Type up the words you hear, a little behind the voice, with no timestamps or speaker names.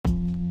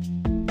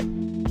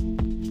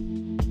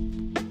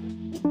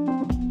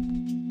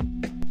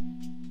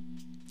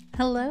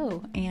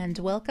Hello, and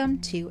welcome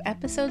to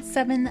episode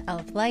 7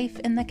 of Life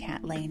in the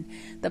Cat Lane,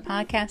 the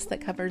podcast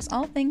that covers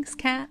all things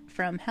cat,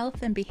 from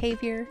health and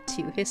behavior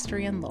to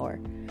history and lore.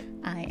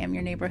 I am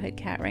your neighborhood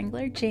cat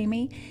wrangler,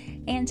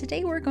 Jamie, and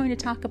today we're going to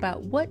talk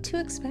about what to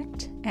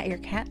expect at your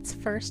cat's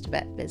first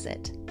vet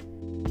visit.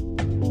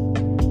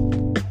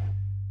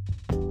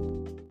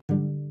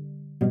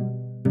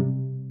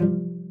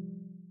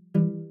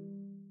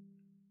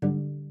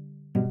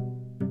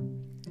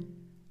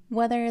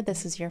 Whether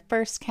this is your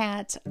first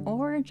cat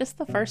or just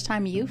the first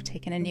time you've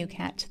taken a new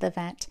cat to the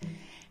vet,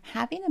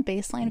 having a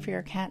baseline for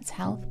your cat's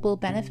health will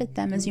benefit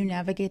them as you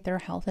navigate their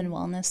health and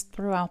wellness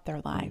throughout their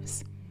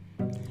lives.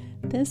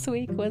 This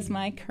week was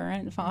my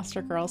current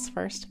foster girl's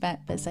first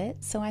vet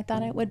visit, so I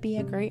thought it would be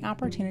a great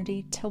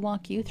opportunity to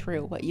walk you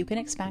through what you can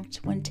expect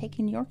when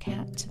taking your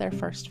cat to their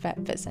first vet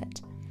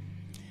visit.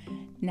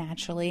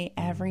 Naturally,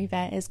 every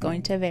vet is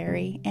going to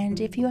vary, and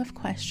if you have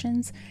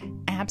questions,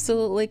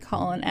 absolutely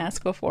call and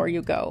ask before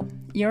you go.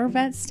 Your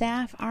vet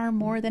staff are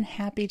more than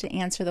happy to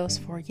answer those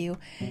for you,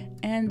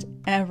 and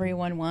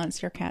everyone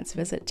wants your cat's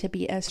visit to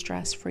be as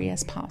stress-free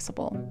as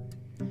possible.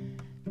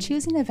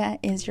 Choosing a vet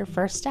is your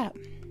first step.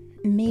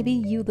 Maybe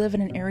you live in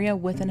an area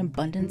with an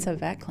abundance of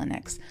vet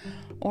clinics,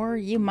 or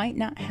you might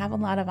not have a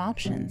lot of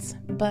options,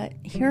 but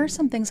here are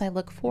some things I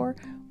look for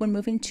when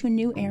moving to a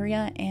new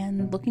area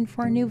and looking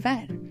for a new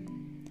vet.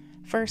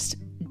 First,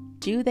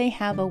 do they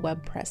have a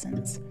web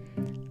presence?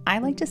 I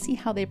like to see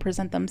how they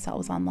present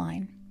themselves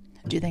online.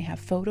 Do they have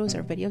photos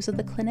or videos of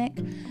the clinic?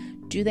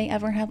 Do they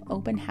ever have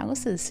open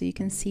houses so you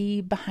can see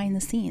behind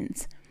the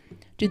scenes?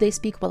 Do they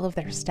speak well of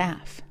their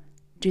staff?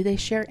 Do they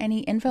share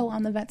any info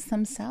on the vets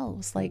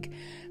themselves, like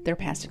their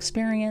past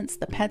experience,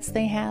 the pets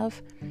they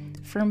have?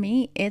 For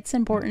me, it's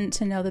important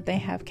to know that they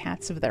have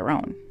cats of their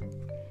own.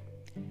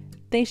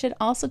 They should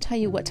also tell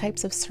you what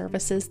types of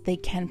services they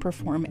can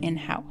perform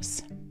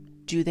in-house.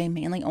 Do they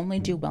mainly only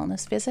do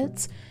wellness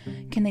visits?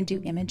 Can they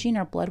do imaging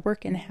or blood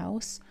work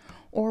in-house?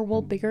 Or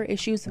will bigger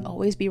issues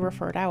always be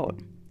referred out?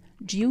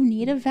 Do you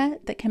need a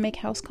vet that can make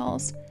house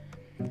calls?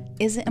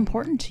 Is it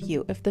important to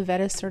you if the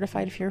vet is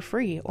certified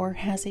fear-free or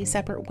has a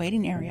separate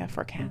waiting area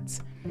for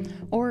cats?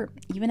 Or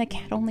even a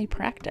cat-only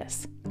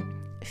practice?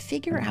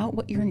 Figure out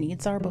what your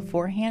needs are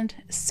beforehand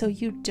so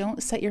you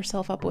don't set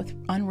yourself up with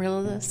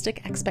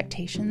unrealistic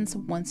expectations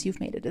once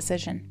you've made a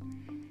decision.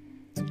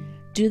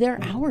 Do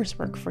their hours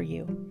work for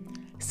you?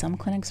 Some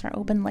clinics are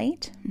open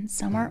late, and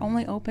some are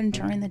only open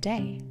during the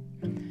day.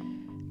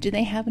 Do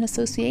they have an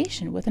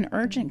association with an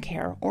urgent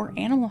care or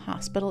animal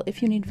hospital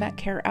if you need vet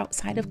care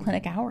outside of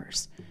clinic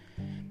hours?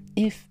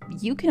 If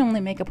you can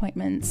only make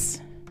appointments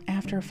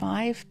after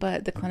 5,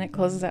 but the clinic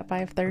closes at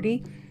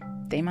 5:30,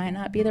 they might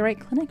not be the right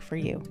clinic for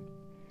you.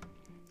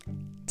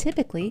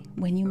 Typically,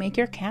 when you make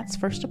your cat's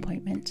first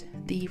appointment,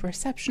 the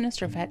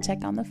receptionist or vet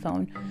tech on the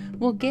phone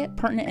will get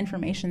pertinent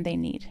information they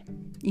need.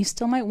 You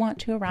still might want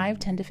to arrive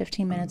 10 to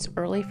 15 minutes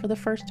early for the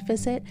first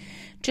visit,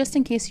 just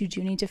in case you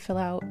do need to fill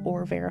out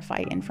or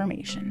verify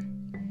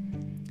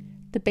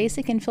information. The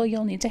basic info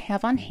you'll need to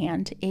have on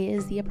hand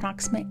is the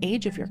approximate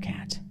age of your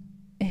cat.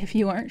 If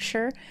you aren't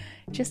sure,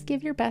 just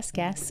give your best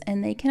guess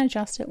and they can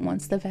adjust it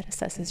once the vet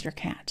assesses your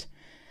cat.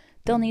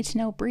 They'll need to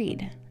know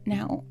breed.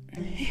 Now,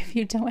 if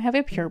you don't have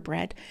a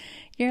purebred,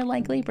 your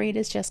likely breed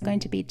is just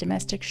going to be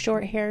domestic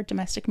short hair,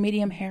 domestic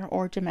medium hair,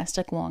 or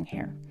domestic long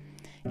hair.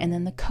 And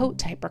then the coat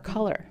type or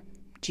color.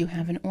 Do you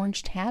have an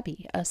orange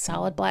tabby, a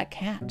solid black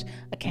cat,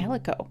 a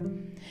calico?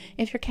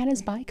 If your cat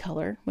is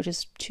bicolor, which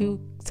is 2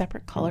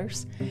 separate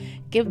colors,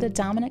 give the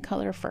dominant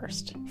color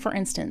first. For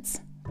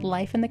instance,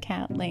 Life in the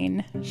Cat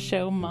Lane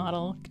show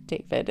model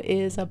David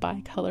is a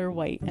bicolor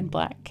white and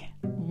black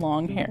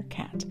long hair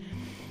cat.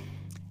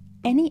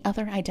 Any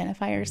other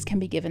identifiers can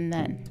be given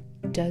then.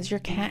 Does your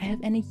cat have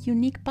any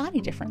unique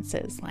body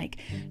differences, like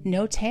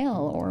no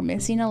tail or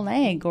missing a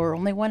leg or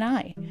only one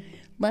eye?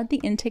 Let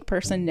the intake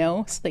person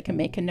know so they can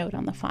make a note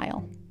on the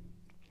file.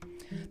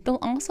 They'll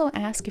also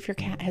ask if your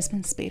cat has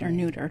been spayed or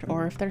neutered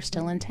or if they're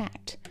still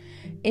intact.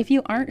 If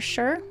you aren't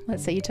sure,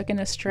 let's say you took in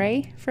a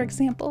stray, for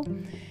example,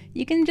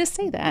 you can just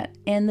say that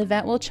and the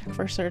vet will check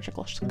for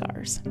surgical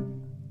scars.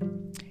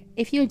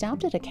 If you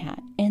adopted a cat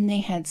and they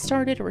had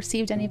started or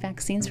received any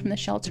vaccines from the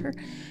shelter,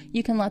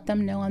 you can let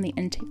them know on the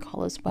intake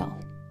call as well.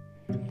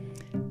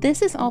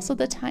 This is also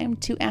the time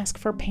to ask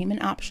for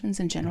payment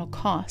options and general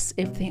costs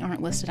if they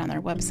aren't listed on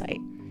their website.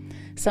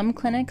 Some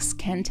clinics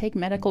can take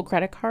medical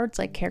credit cards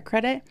like Care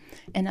Credit,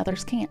 and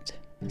others can't.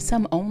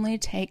 Some only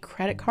take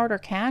credit card or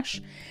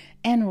cash,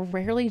 and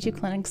rarely do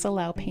clinics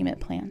allow payment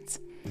plans.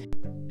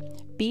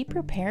 Be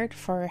prepared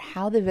for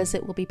how the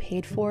visit will be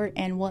paid for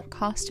and what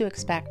costs to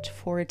expect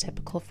for a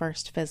typical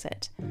first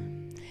visit.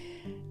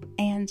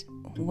 And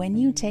when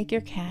you take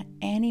your cat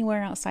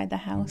anywhere outside the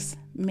house,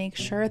 make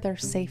sure they're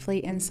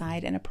safely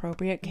inside an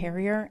appropriate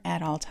carrier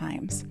at all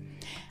times.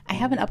 I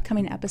have an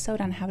upcoming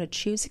episode on how to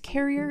choose a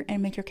carrier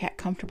and make your cat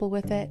comfortable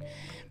with it,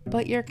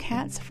 but your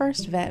cat's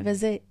first vet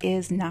visit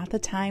is not the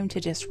time to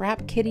just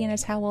wrap Kitty in a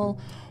towel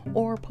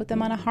or put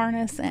them on a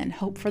harness and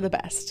hope for the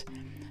best.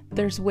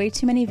 There's way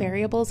too many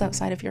variables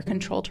outside of your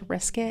control to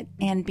risk it,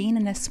 and being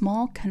in a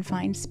small,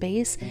 confined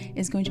space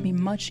is going to be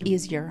much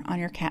easier on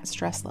your cat's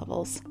stress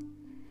levels.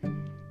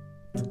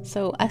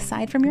 So,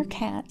 aside from your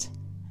cat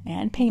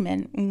and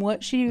payment,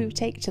 what should you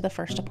take to the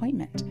first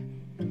appointment?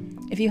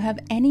 If you have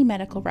any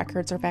medical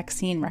records or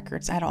vaccine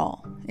records at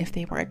all, if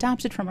they were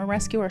adopted from a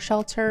rescue or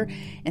shelter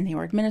and they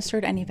were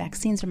administered any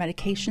vaccines or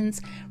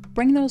medications,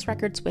 bring those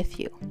records with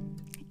you.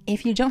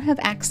 If you don't have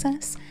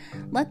access,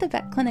 let the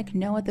vet clinic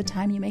know at the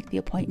time you make the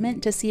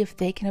appointment to see if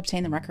they can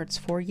obtain the records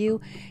for you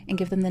and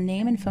give them the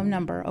name and phone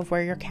number of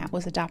where your cat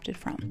was adopted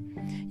from.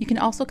 You can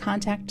also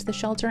contact the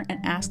shelter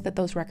and ask that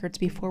those records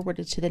be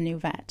forwarded to the new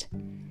vet.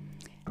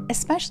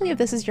 Especially if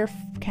this is your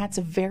cat's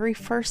very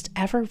first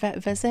ever vet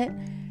visit,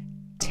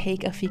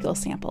 take a fecal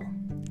sample.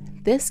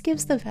 This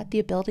gives the vet the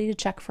ability to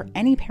check for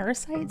any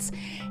parasites,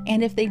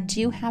 and if they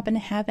do happen to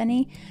have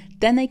any,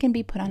 then they can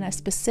be put on a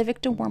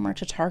specific dewormer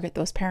to target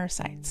those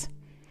parasites.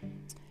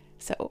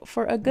 So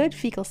for a good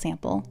fecal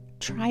sample,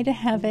 try to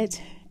have it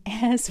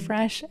as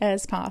fresh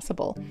as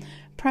possible,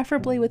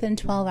 preferably within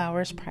 12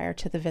 hours prior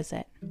to the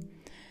visit.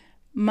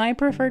 My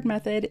preferred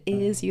method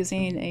is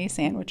using a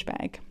sandwich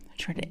bag.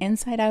 Turn it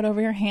inside out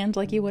over your hand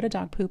like you would a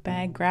dog poop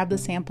bag, grab the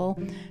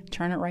sample,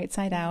 turn it right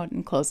side out,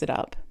 and close it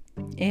up.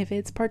 If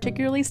it's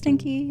particularly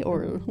stinky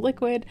or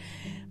liquid,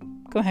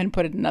 go ahead and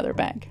put it in another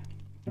bag.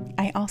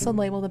 I also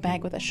label the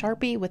bag with a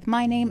Sharpie with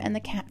my name and the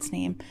cat's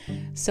name,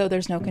 so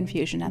there's no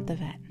confusion at the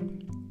vet.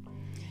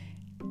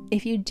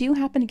 If you do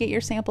happen to get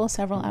your sample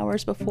several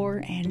hours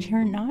before and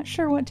you're not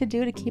sure what to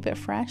do to keep it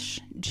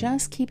fresh,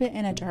 just keep it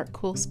in a dark,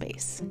 cool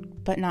space,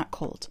 but not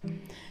cold.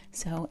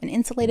 So an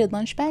insulated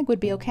lunch bag would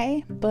be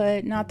okay,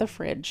 but not the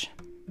fridge.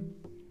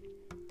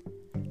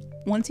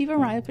 Once you've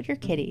arrived with your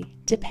kitty,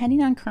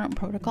 depending on current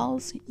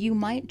protocols, you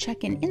might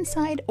check in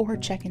inside or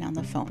check in on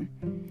the phone.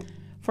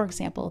 For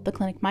example, the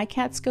clinic my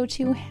cats go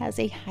to has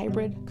a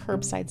hybrid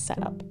curbside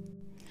setup.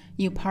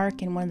 You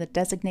park in one of the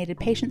designated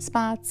patient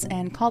spots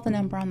and call the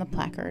number on the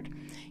placard.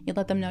 You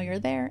let them know you're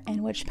there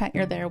and which pet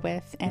you're there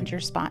with and your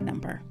spot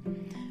number.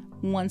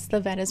 Once the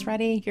vet is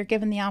ready, you're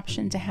given the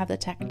option to have the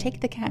tech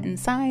take the cat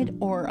inside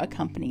or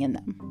accompany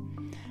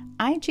them.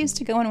 I choose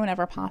to go in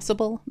whenever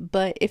possible,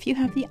 but if you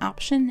have the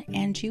option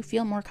and you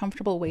feel more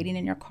comfortable waiting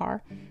in your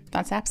car,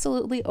 that's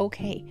absolutely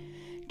okay.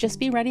 Just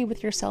be ready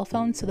with your cell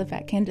phone so the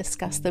vet can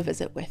discuss the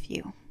visit with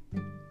you.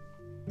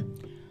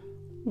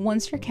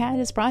 Once your cat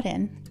is brought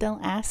in, they'll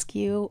ask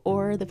you,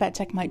 or the vet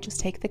tech might just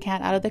take the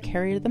cat out of the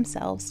carrier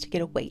themselves to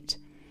get a weight.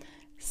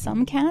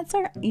 Some cats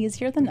are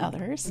easier than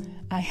others.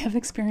 I have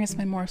experienced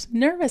my more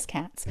nervous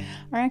cats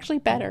are actually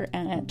better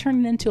at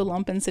turning into a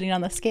lump and sitting on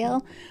the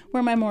scale,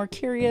 where my more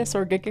curious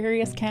or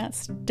gregarious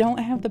cats don't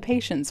have the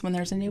patience when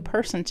there's a new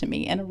person to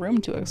me and a room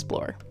to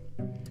explore.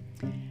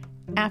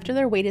 After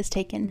their weight is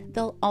taken,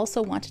 they'll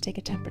also want to take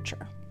a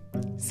temperature.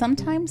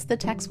 Sometimes the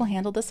techs will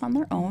handle this on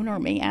their own or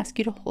may ask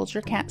you to hold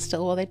your cat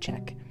still while they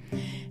check.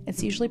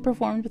 It's usually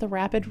performed with a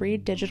rapid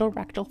read digital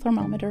rectal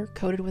thermometer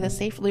coated with a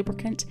safe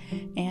lubricant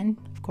and,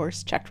 of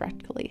course, checked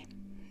rectally.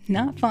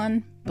 Not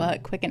fun,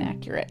 but quick and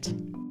accurate.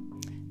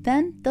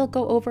 Then they'll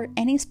go over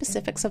any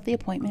specifics of the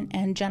appointment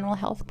and general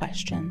health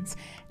questions,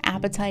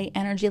 appetite,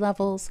 energy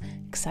levels,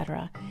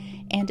 etc.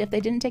 And if they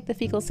didn't take the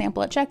fecal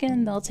sample at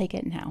check-in, they'll take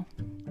it now.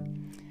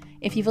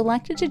 If you've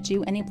elected to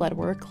do any blood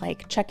work,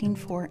 like checking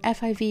for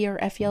FIV or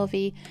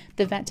FELV,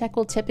 the vet tech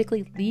will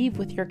typically leave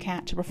with your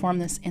cat to perform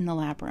this in the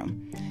lab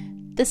room.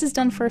 This is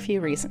done for a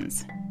few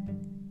reasons.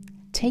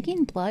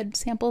 Taking blood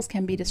samples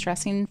can be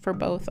distressing for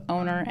both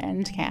owner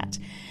and cat.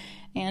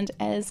 And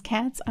as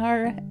cats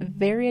are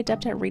very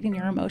adept at reading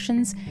your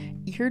emotions,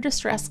 your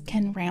distress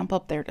can ramp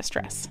up their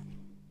distress.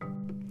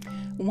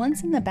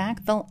 Once in the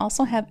back, they'll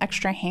also have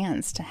extra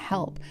hands to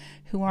help,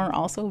 who are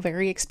also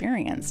very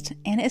experienced,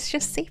 and it's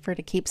just safer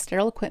to keep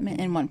sterile equipment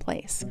in one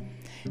place.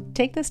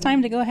 Take this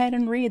time to go ahead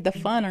and read the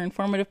fun or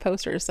informative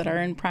posters that are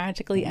in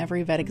practically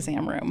every vet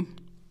exam room.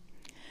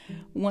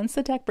 Once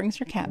the tech brings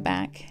your cat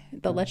back,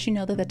 they'll let you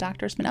know that the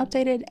doctor's been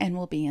updated and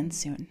will be in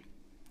soon.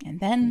 And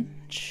then,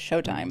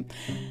 showtime.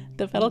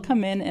 The vet will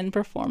come in and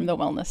perform the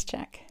wellness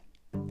check.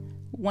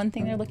 One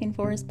thing they're looking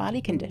for is body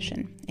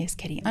condition. Is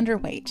kitty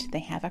underweight? Do they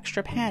have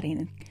extra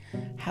padding?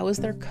 How is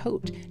their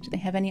coat? Do they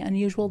have any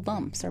unusual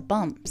lumps or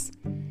bumps?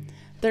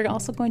 They're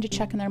also going to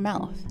check in their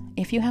mouth.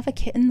 If you have a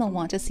kitten, they'll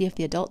want to see if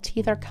the adult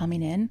teeth are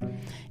coming in.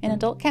 And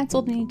adult cats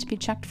will need to be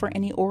checked for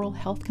any oral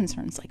health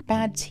concerns like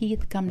bad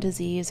teeth, gum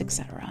disease,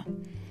 etc.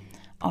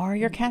 Are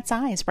your cat's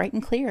eyes bright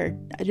and clear?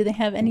 Do they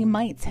have any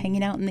mites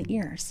hanging out in the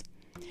ears?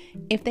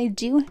 If they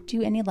do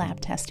any lab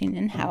testing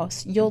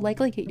in-house, you'll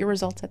likely get your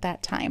results at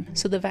that time,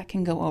 so the vet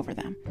can go over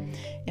them.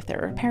 If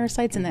there are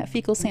parasites in that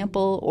fecal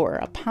sample or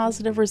a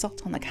positive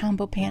result on the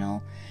combo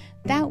panel,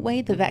 that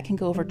way the vet can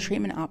go over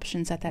treatment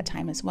options at that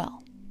time as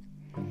well.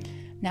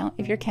 Now,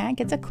 if your cat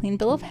gets a clean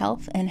bill of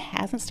health and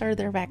hasn't started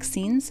their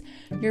vaccines,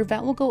 your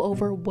vet will go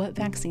over what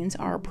vaccines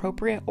are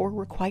appropriate or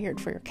required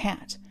for your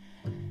cat.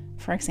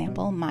 For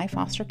example, my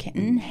foster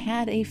kitten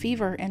had a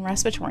fever and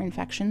respiratory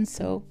infection,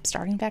 so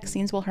starting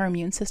vaccines while her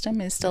immune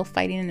system is still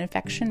fighting an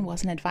infection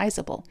wasn't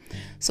advisable.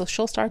 So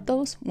she'll start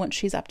those once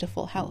she's up to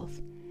full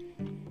health.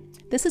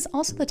 This is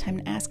also the time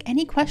to ask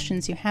any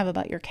questions you have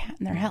about your cat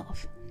and their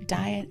health.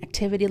 Diet,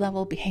 activity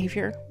level,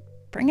 behavior.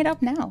 Bring it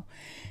up now.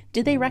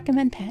 Did they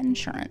recommend pet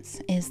insurance?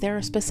 Is there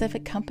a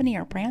specific company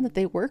or brand that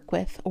they work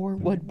with or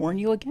would warn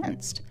you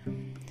against?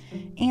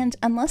 And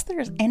unless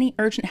there's any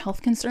urgent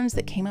health concerns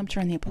that came up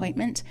during the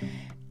appointment,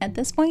 at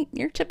this point,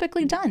 you're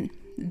typically done.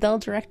 They'll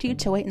direct you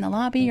to wait in the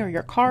lobby or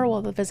your car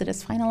while the visit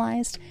is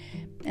finalized,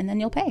 and then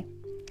you'll pay.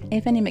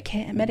 If any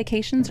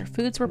medications or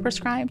foods were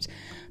prescribed,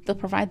 they'll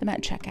provide them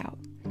at checkout.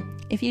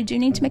 If you do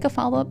need to make a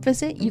follow-up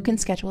visit, you can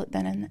schedule it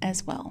then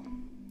as well.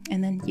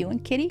 And then you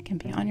and Kitty can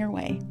be on your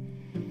way.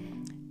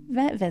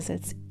 Vet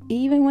visits,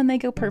 even when they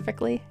go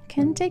perfectly,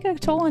 can take a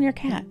toll on your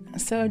cat,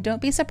 so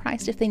don't be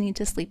surprised if they need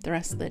to sleep the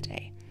rest of the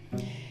day.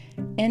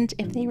 And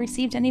if they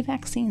received any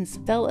vaccines,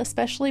 they'll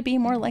especially be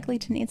more likely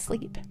to need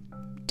sleep.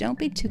 Don't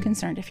be too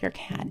concerned if your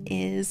cat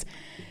is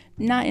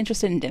not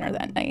interested in dinner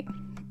that night.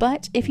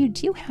 But if you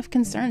do have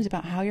concerns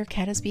about how your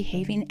cat is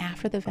behaving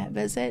after the vet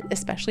visit,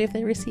 especially if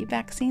they receive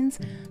vaccines,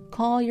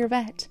 call your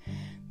vet.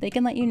 They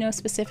can let you know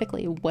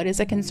specifically what is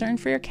a concern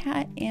for your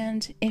cat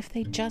and if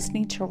they just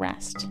need to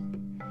rest.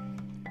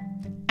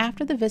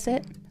 After the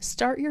visit,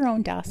 start your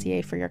own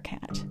dossier for your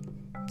cat.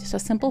 Just a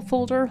simple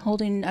folder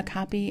holding a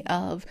copy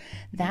of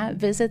that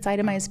visit's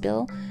itemized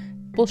bill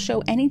will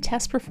show any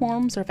tests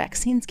performed or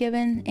vaccines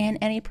given and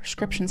any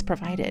prescriptions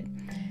provided.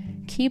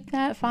 Keep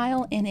that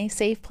file in a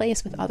safe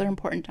place with other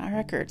important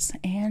records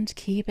and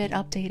keep it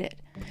updated.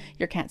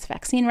 Your cat's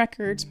vaccine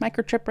records,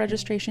 microchip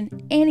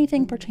registration,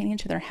 anything pertaining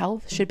to their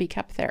health should be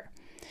kept there.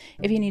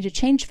 If you need to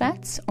change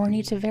vets or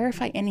need to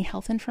verify any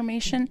health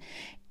information,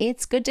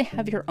 it's good to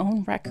have your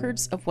own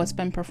records of what's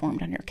been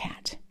performed on your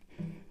cat.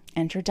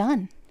 And you're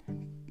done.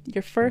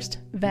 Your first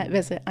vet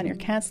visit on your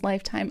cat's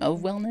lifetime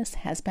of wellness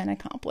has been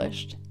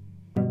accomplished.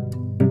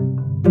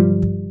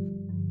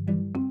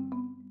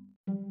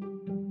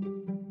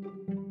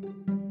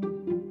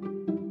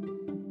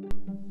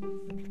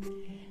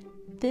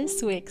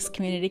 This week's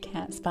Community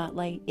Cat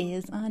Spotlight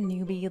is on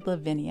newbie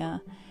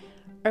Lavinia.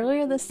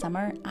 Earlier this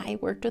summer, I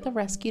worked with a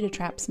rescue to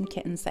trap some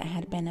kittens that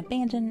had been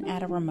abandoned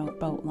at a remote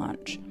boat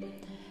launch.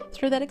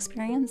 Through that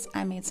experience,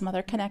 I made some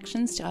other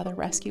connections to other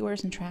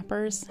rescuers and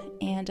trappers,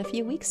 and a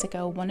few weeks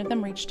ago, one of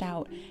them reached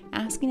out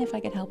asking if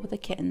I could help with a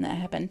kitten that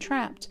had been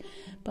trapped,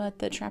 but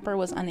the trapper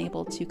was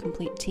unable to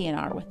complete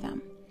TNR with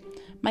them.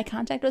 My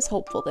contact was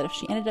hopeful that if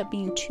she ended up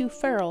being too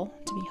feral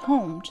to be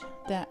homed,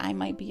 that I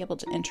might be able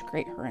to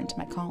integrate her into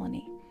my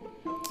colony.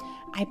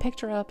 I picked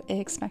her up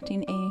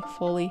expecting a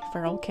fully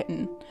feral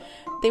kitten.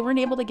 They weren't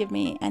able to give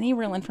me any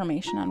real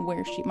information on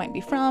where she might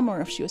be from or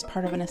if she was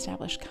part of an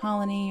established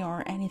colony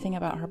or anything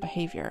about her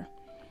behavior.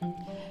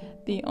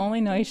 The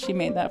only noise she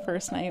made that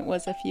first night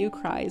was a few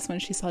cries when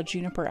she saw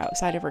Juniper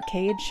outside of her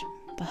cage,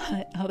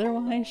 but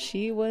otherwise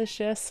she was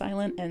just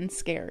silent and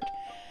scared.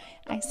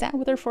 I sat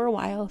with her for a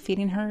while,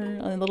 feeding her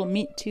a little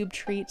meat tube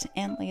treat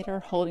and later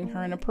holding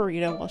her in a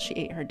burrito while she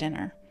ate her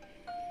dinner.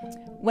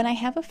 When I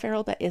have a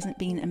feral that isn't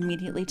being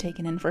immediately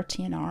taken in for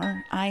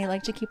TNR, I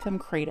like to keep them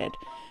crated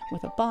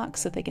with a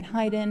box that they can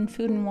hide in,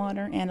 food and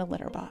water, and a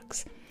litter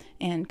box,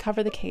 and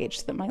cover the cage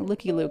so that my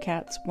looky-loo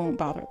cats won't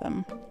bother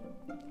them.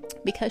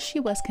 Because she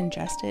was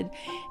congested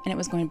and it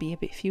was going to be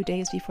a few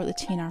days before the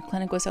TNR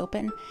clinic was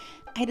open,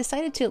 I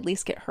decided to at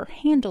least get her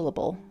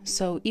handleable,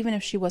 so even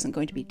if she wasn't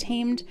going to be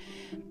tamed,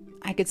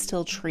 I could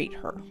still treat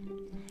her.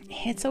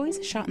 It's always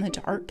a shot in the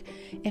dark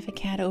if a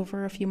cat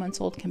over a few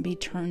months old can be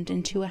turned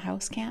into a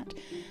house cat.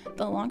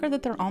 The longer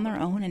that they're on their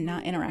own and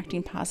not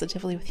interacting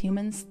positively with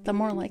humans, the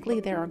more likely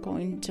they are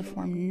going to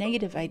form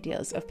negative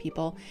ideas of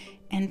people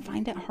and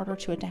find it harder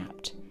to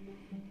adapt.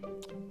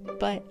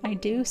 But I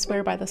do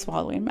swear by the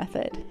swallowing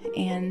method,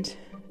 and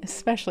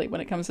especially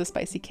when it comes to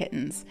spicy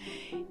kittens.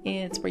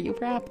 It's where you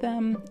wrap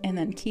them and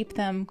then keep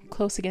them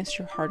close against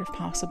your heart if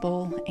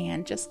possible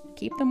and just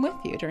keep them with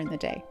you during the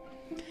day.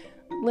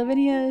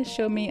 Lavinia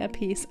showed me a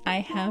piece I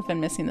have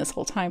been missing this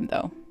whole time,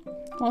 though.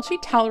 While she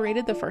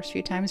tolerated the first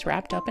few times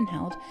wrapped up and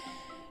held,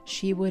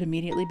 she would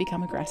immediately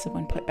become aggressive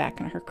when put back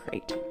in her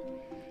crate.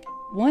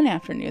 One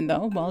afternoon,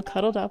 though, while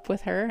cuddled up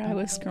with her, I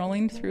was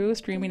scrolling through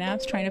streaming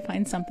apps trying to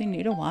find something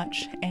new to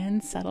watch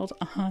and settled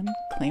on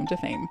Claim to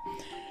Fame.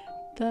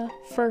 The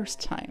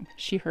first time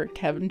she heard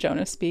Kevin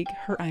Jonah speak,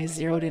 her eyes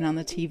zeroed in on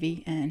the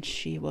TV and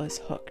she was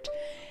hooked.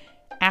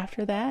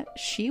 After that,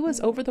 she was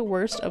over the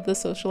worst of the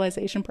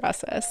socialization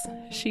process.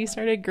 She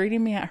started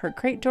greeting me at her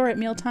crate door at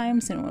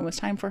mealtimes and when it was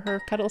time for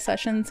her cuddle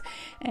sessions,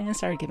 and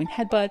started giving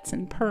headbutts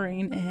and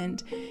purring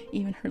and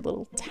even her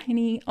little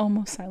tiny,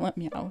 almost silent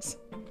meows.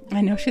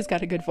 I know she's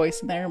got a good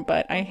voice in there,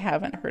 but I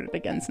haven't heard it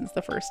again since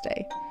the first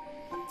day.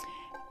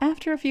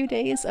 After a few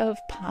days of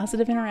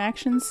positive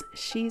interactions,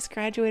 she's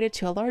graduated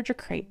to a larger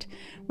crate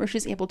where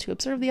she's able to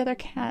observe the other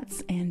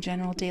cats and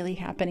general daily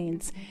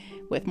happenings.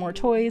 with more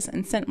toys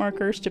and scent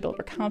markers to build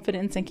her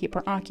confidence and keep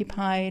her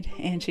occupied,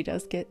 and she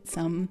does get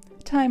some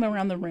time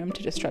around the room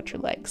to just stretch her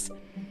legs.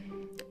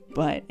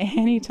 But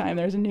anytime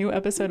there's a new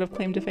episode of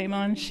Claim to Fame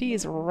on,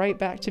 she's right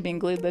back to being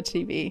glued to the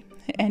TV,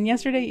 and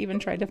yesterday even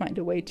tried to find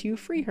a way to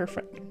free her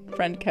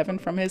friend Kevin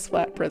from his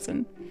flat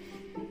prison.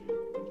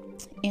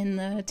 In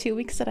the 2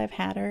 weeks that I've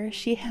had her,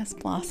 she has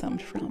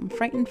blossomed from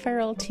frightened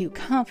feral to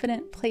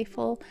confident,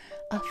 playful,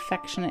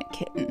 affectionate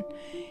kitten.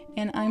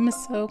 And I'm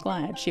so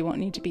glad she won't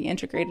need to be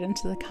integrated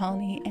into the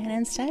colony and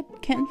instead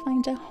can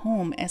find a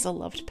home as a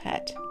loved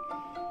pet.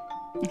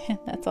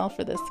 That's all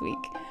for this week.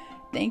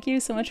 Thank you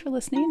so much for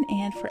listening,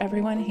 and for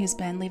everyone who's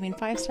been leaving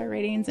 5-star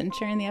ratings and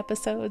sharing the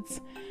episodes.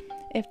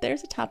 If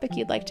there's a topic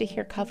you'd like to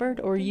hear covered,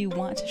 or you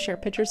want to share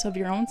pictures of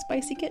your own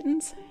spicy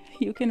kittens,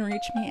 you can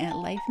reach me at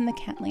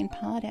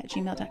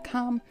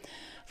lifeinthecatlanepod@gmail.com.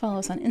 Follow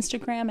us on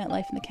Instagram at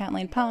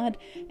lifeinthecatlanepod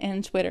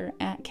and Twitter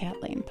at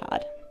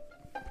catlanepod.